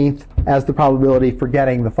 1/13 as the probability for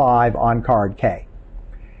getting the 5 on card k.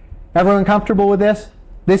 Everyone comfortable with this?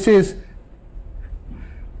 This is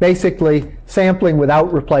basically sampling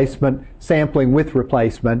without replacement, sampling with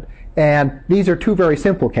replacement, and these are 2 very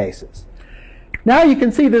simple cases. Now you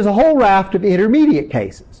can see there's a whole raft of intermediate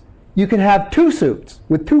cases. You can have 2 suits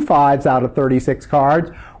with 2 5s out of 36 cards,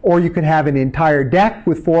 or you can have an entire deck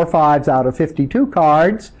with 4 5s out of 52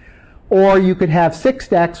 cards, or you could have 6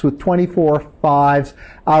 decks with 24 5s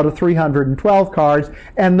out of 312 cards,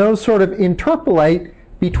 and those sort of interpolate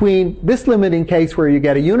between this limiting case where you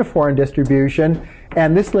get a uniform distribution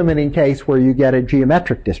and this limiting case where you get a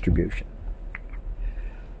geometric distribution.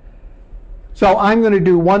 So I'm going to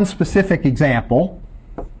do one specific example.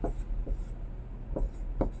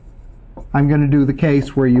 I'm going to do the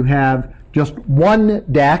case where you have just one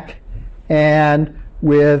deck, and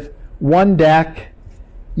with one deck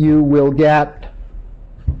you will get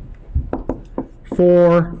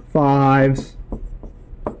 4 5s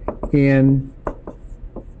in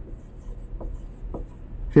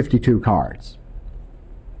 52 cards.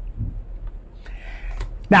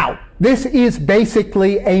 Now, this is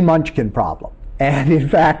basically a Munchkin problem. And in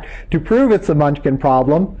fact, to prove it's a Munchkin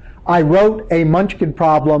problem, I wrote a Munchkin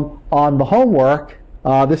problem on the homework.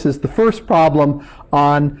 This is the first problem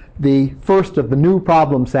on the first of the new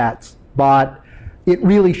problem sets, but it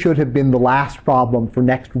really should have been the last problem for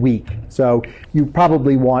next week. So you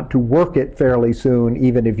probably want to work it fairly soon,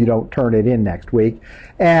 even if you don't turn it in next week.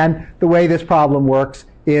 And the way this problem works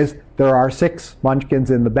is there are 6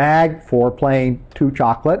 Munchkins in the bag, 4 plain, 2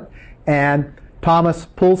 chocolate, and Thomas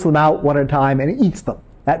pulls them out one at a time and eats them.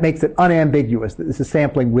 That makes it unambiguous that this is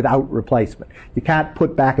sampling without replacement. You can't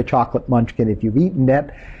put back a chocolate Munchkin if you've eaten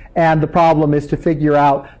it. And the problem is to figure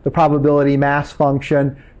out the probability mass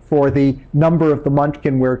function for the number of the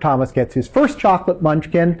Munchkin where Thomas gets his first chocolate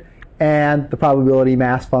Munchkin, and the probability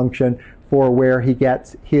mass function for where he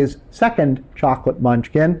gets his second chocolate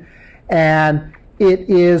Munchkin. And it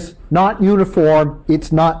is not uniform,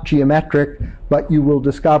 it's not geometric, but you will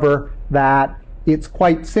discover that it's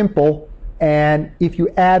quite simple, and if you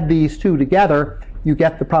add these two together, you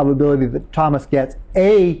get the probability that Thomas gets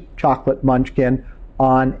a chocolate Munchkin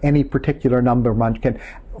on any particular number Munchkin.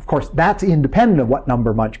 Of course, that's independent of what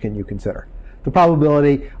number Munchkin you consider. The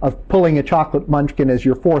probability of pulling a chocolate Munchkin as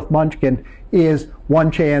your 4th Munchkin is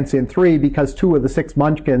 1 chance in 3, because 2 of the 6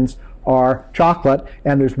 Munchkins are chocolate,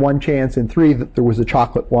 and there's 1 chance in 3 that there was a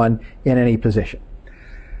chocolate one in any position.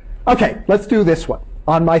 Okay, let's do this one.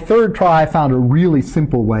 On my 3rd try, I found a really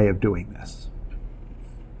simple way of doing this.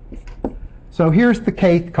 So here's the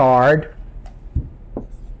kth card,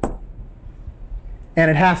 and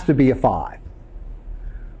it has to be a 5.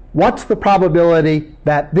 What's the probability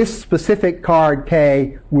that this specific card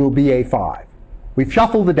K will be a 5? We've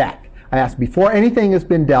shuffled the deck. I asked before anything has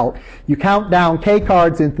been dealt, you count down K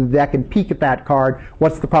cards into the deck and peek at that card.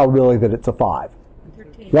 What's the probability that it's a 5?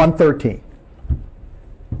 1/13.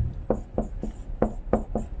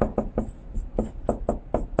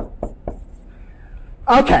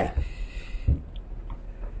 Okay.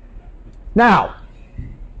 Now,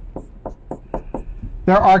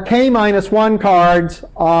 there are K minus 1 cards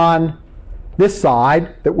on this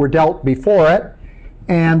side that were dealt before it,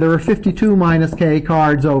 and there are 52 minus K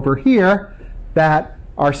cards over here that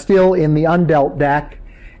are still in the undealt deck.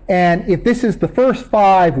 And if this is the first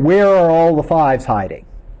 5, where are all the 5s hiding?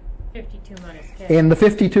 52 minus K. In the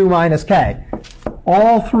 52 minus K.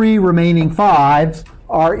 All 3 remaining 5s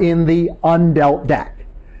are in the undealt deck.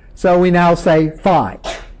 So we now say, fine.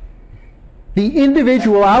 The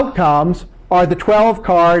individual outcomes are the 12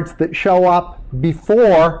 cards that show up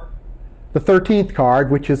before the 13th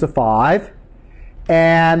card, which is a 5.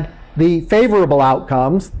 And the favorable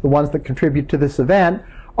outcomes, the ones that contribute to this event,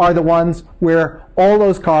 are the ones where all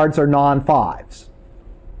those cards are non-5s.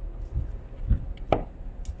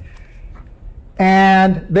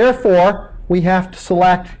 And therefore, we have to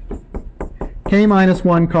select K minus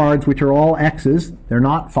 1 cards, which are all X's. They're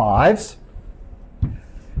not 5s.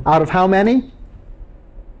 Out of how many?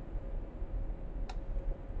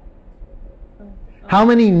 How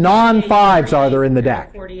many non-5s are there in the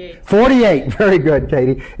deck? 48. 48. Very good,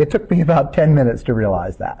 Katie. It took me about 10 minutes to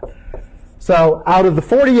realize that. So out of the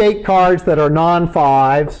 48 cards that are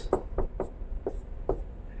non-5s,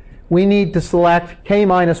 we need to select K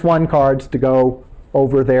minus 1 cards to go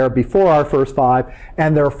over there before our first 5,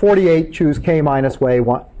 and there are 48 choose K minus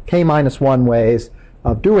 1 ways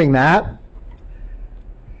of doing that.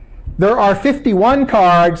 There are 51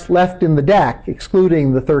 cards left in the deck,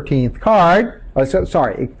 excluding the 13th card.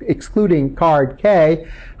 Excluding card K.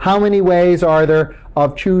 How many ways are there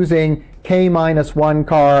of choosing K minus 1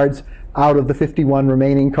 cards out of the 51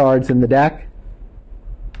 remaining cards in the deck?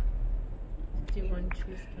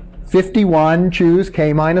 51 choose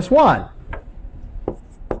K minus 1.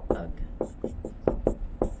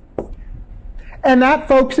 And that,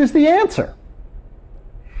 folks, is the answer.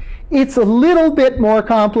 It's a little bit more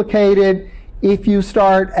complicated if you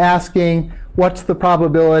start asking what's the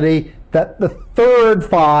probability that the third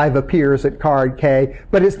 5 appears at card K,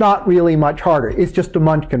 but it's not really much harder. It's just a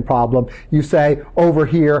Munchkin problem. You say, over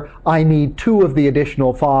here, I need 2 of the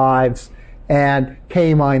additional 5s and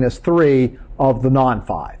K minus 3 of the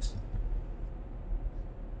non-5s.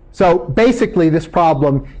 So basically, this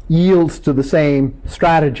problem yields to the same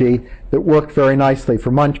strategy that worked very nicely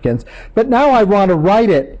for Munchkins. But now I want to write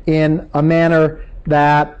it in a manner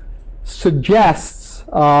that suggests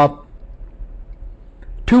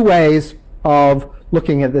 2 ways of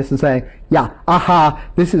looking at this and saying, yeah, aha,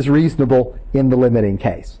 this is reasonable in the limiting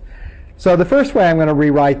case. So the first way I'm going to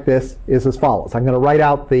rewrite this is as follows. I'm going to write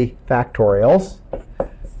out the factorials.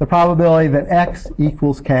 The probability that x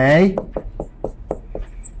equals k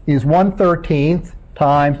is 1/13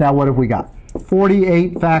 times, now what have we got?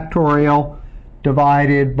 48 factorial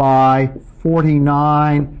divided by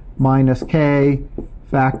 49 minus k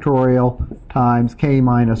factorial times k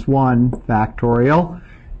minus 1 factorial,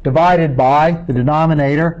 divided by the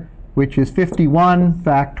denominator, which is 51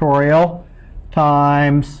 factorial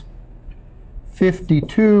times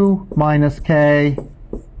 52 minus k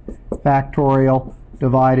factorial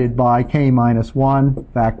divided by k minus 1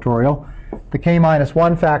 factorial. The k minus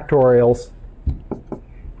 1 factorials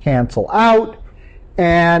cancel out,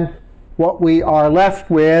 and what we are left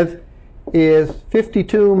with is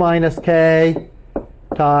 52 minus k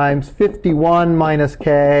times 51 minus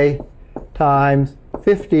k times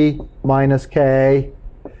 50 minus k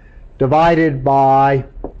divided by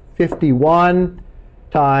 51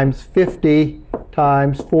 times 50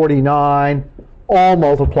 times 49, all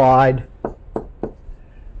multiplied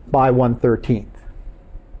by 1/13.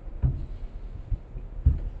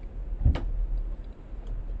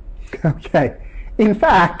 Okay. In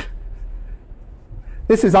fact,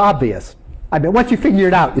 this is obvious. I mean, once you figure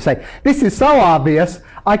it out, you say, this is so obvious,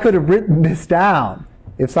 I could have written this down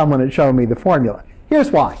if someone had shown me the formula.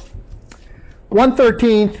 Here's why.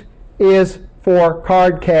 1/13 is for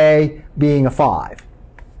card K being a 5.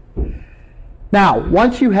 Now,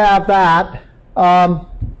 once you have that,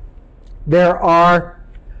 there are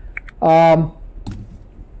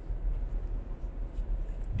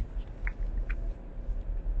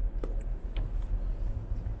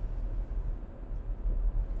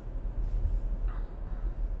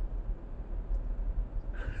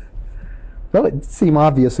well, it seemed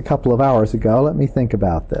obvious a couple of hours ago. Let me think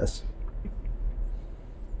about this.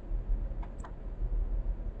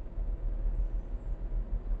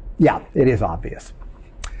 Yeah, it is obvious.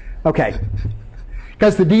 Okay.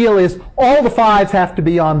 Because the deal is all the 5s have to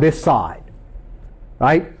be on this side,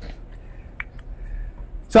 right?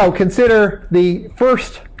 So consider the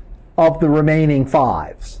first of the remaining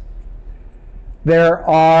 5s. There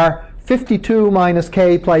are 52 minus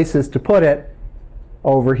k places to put it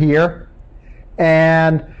over here,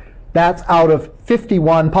 and that's out of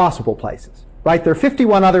 51 possible places, right? There are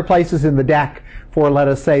 51 other places in the deck for, let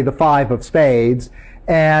us say, the 5 of spades,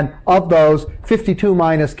 and of those, 52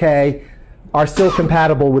 minus k are still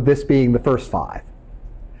compatible with this being the first 5.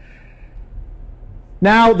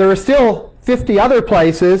 Now, there are still 50 other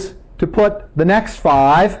places to put the next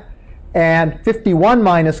 5, and 51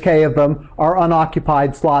 minus k of them are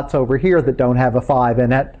unoccupied slots over here that don't have a 5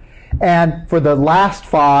 in it. And for the last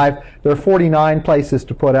 5, there are 49 places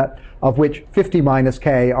to put it, of which 50 minus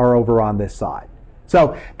k are over on this side.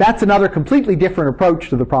 So that's another completely different approach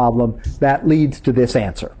to the problem that leads to this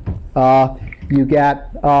answer. You get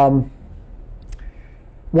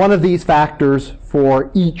one of these factors for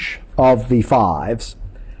each of the 5s.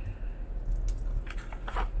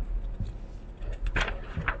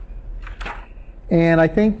 And I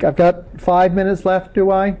think I've got 5 minutes left, do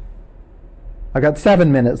I? I've got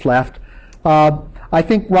 7 minutes left. I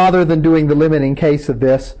think rather than doing the limiting case of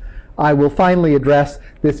this, I will finally address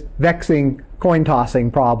this vexing coin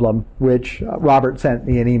tossing problem, which Robert sent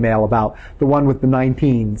me an email about, the one with the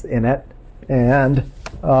 19s in it, and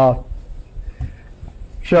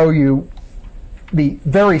show you the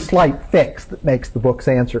very slight fix that makes the book's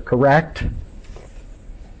answer correct,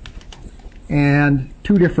 and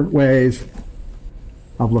 2 different ways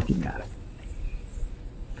of looking at it.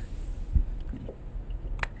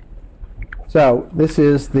 So this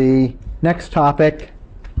is the next topic,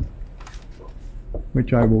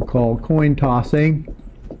 which I will call coin tossing.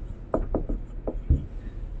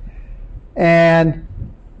 And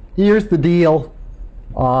here's the deal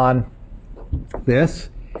on this.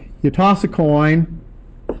 You toss a coin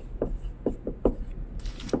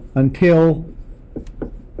until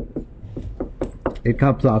it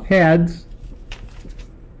comes off heads.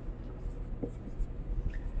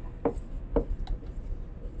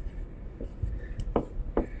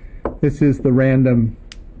 This is the random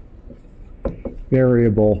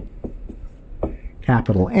variable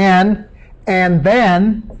capital N, and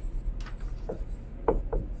then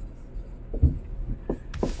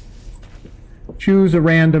choose a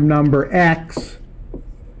random number x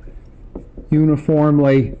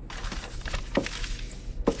uniformly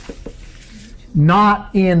not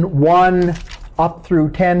in 1 up through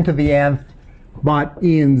 10 to the nth, but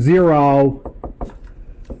in 0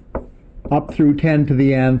 up through 10 to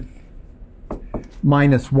the nth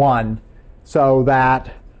minus 1, so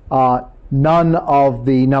that none of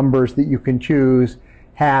the numbers that you can choose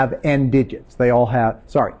have n digits. They all have,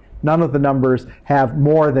 sorry, none of the numbers have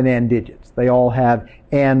more than n digits. They all have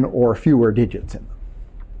n or fewer digits in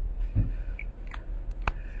them.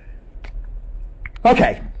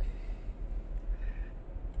 Okay.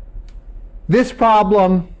 This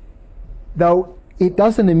problem, though it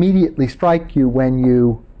doesn't immediately strike you when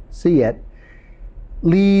you see it,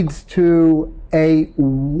 leads to a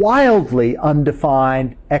wildly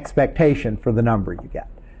undefined expectation for the number you get.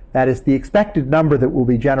 That is, the expected number that will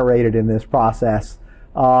be generated in this process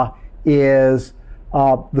is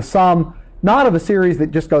the sum, not of a series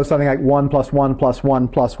that just goes something like 1 plus 1 plus 1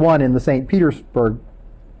 plus 1 in the St. Petersburg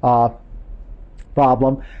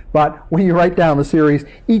problem, but when you write down the series,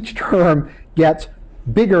 each term gets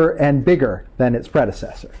bigger and bigger than its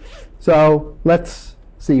predecessor. So let's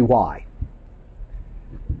see why.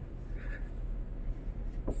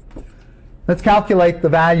 Let's calculate the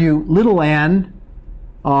value little n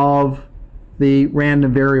of the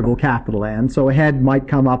random variable capital N. So a head might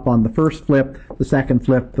come up on the first flip, the second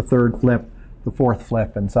flip, the third flip, the fourth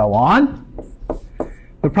flip, and so on.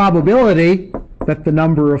 The probability that the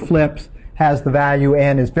number of flips has the value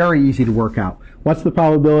n is very easy to work out. What's the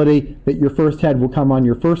probability that your first head will come on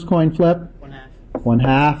your first coin flip? 1/2.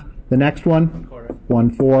 1/2. The next one? 1/4.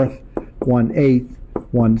 1/4, 1/8,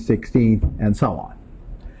 1/16, and so on.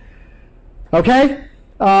 Okay?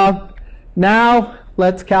 Now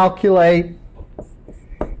let's calculate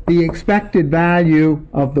the expected value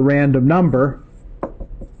of the random number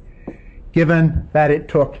given that it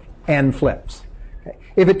took n flips. Okay.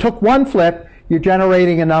 If it took 1 flip, you're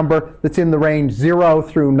generating a number that's in the range 0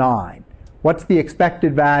 through 9. What's the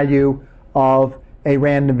expected value of a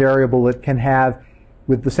random variable that can have,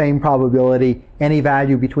 with the same probability, any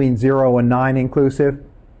value between 0 and 9 inclusive?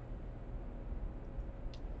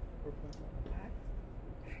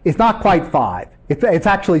 It's not quite 5. It's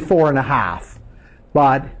actually 4.5.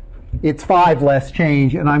 But it's 5 less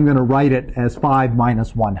change, and I'm going to write it as 5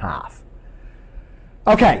 minus 1/2.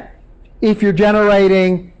 Okay. If you're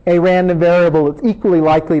generating a random variable that's equally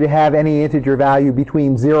likely to have any integer value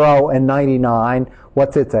between 0 and 99,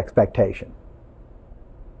 what's its expectation?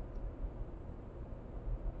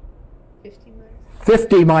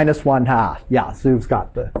 50 minus 1/2. Yeah, Sue's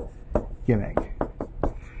got the gimmick.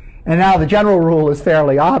 And now the general rule is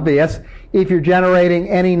fairly obvious. If you're generating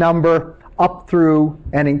any number up through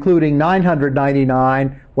and including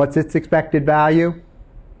 999, what's its expected value?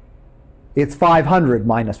 It's 500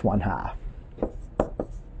 minus 1/2.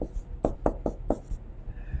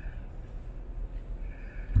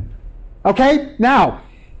 Okay, now,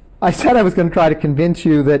 I said I was going to try to convince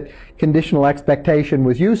you that conditional expectation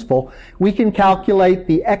was useful. We can calculate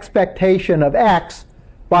the expectation of x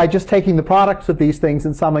by just taking the products of these things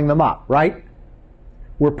and summing them up, right?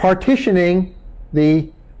 We're partitioning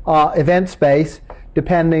the event space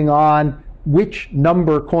depending on which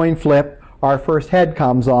number coin flip our first head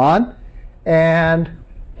comes on. And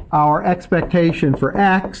our expectation for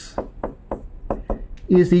x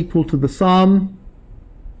is equal to the sum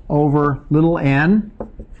over little n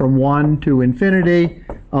from 1 to infinity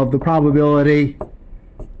of the probability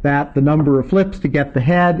that the number of flips to get the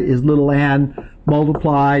head is little n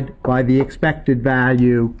multiplied by the expected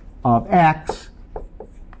value of x,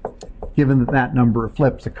 given that that number of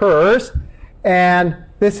flips occurs. And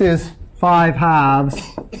this is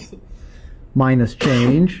 5/2 minus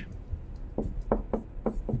change.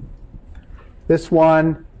 This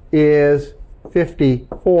one is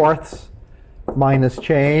 50/4 minus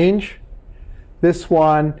change. This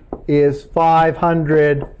one is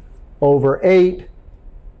 500 over 8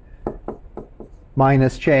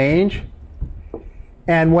 minus change.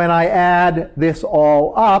 And when I add this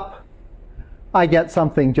all up, I get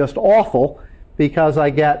something just awful, because I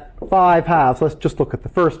get 5/2. Let's just look at the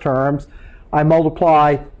first terms. I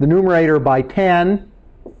multiply the numerator by 10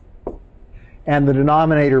 and the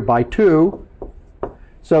denominator by 2.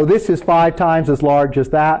 So this is 5 times as large as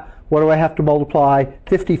that. What do I have to multiply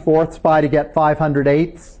 50/4 by to get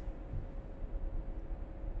 500/8?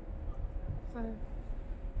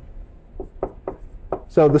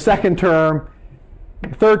 So the second term,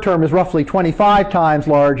 the third term is roughly 25 times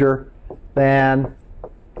larger than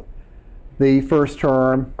the first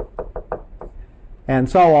term, and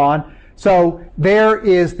so on. So there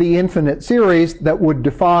is the infinite series that would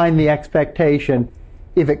define the expectation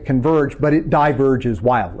if it converged, but it diverges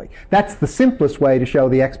wildly. That's the simplest way to show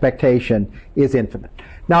the expectation is infinite.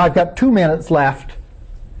 Now I've got 2 minutes left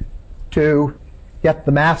to get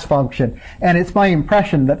the mass function, and it's my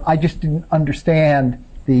impression that I just didn't understand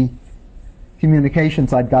the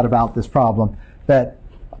communications I'd got about this problem, that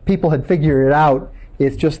people had figured it out.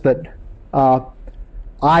 It's just that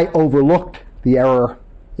I overlooked the error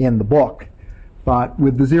in the book. But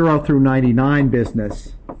with the 0 through 99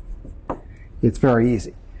 business, it's very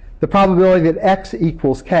easy. The probability that x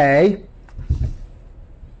equals k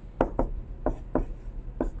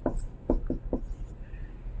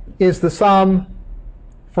is the sum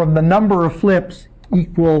from the number of flips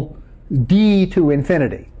equal d to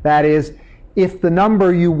infinity. That is, if the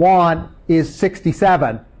number you want is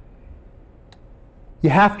 67, you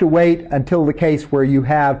have to wait until the case where you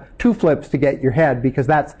have 2 flips to get your head, because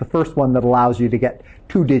that's the first one that allows you to get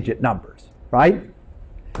 2-digit numbers, right?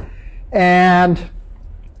 And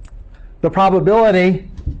the probability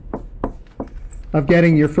of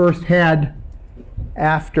getting your first head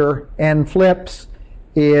after n flips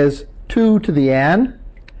is 2 to the n.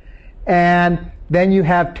 And then you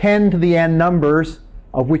have 10 to the n numbers,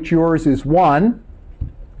 of which yours is 1.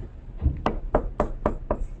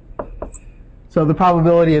 So the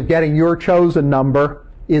probability of getting your chosen number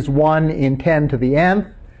is 1 in 10 to the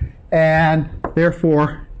n. And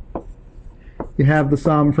therefore, you have the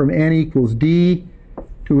sum from n equals d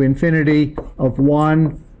to infinity of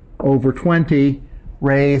 1 over 20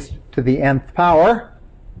 raised to the nth power.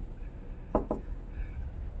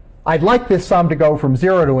 I'd like this sum to go from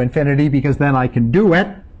 0 to infinity, because then I can do it.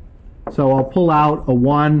 So I'll pull out a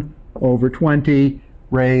 1 over 20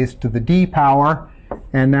 raised to the d power.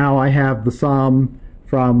 And now I have the sum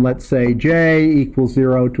from, let's say, j equals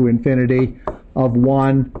 0 to infinity of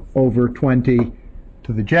 1 over 20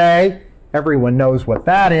 to the j. Everyone knows what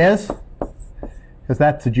that is, because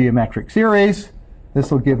that's a geometric series.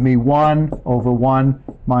 This will give me 1 over 1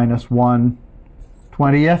 minus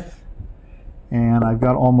 1/20th. And I've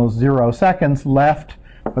got almost 0 seconds left,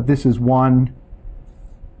 but this is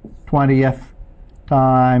 1/20th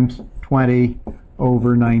times 20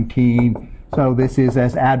 over 19. So this is,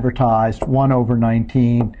 as advertised, 1 over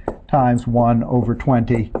 19 times 1 over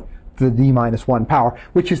 20 to the d minus 1 power,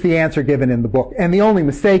 which is the answer given in the book. And the only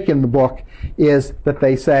mistake in the book is that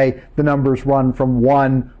they say the numbers run from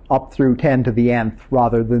 1 up through 10 to the nth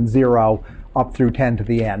rather than 0 up through 10 to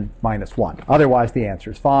the n minus 1. Otherwise, the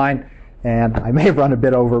answer is fine. And I may have run a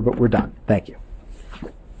bit over, but we're done. Thank you.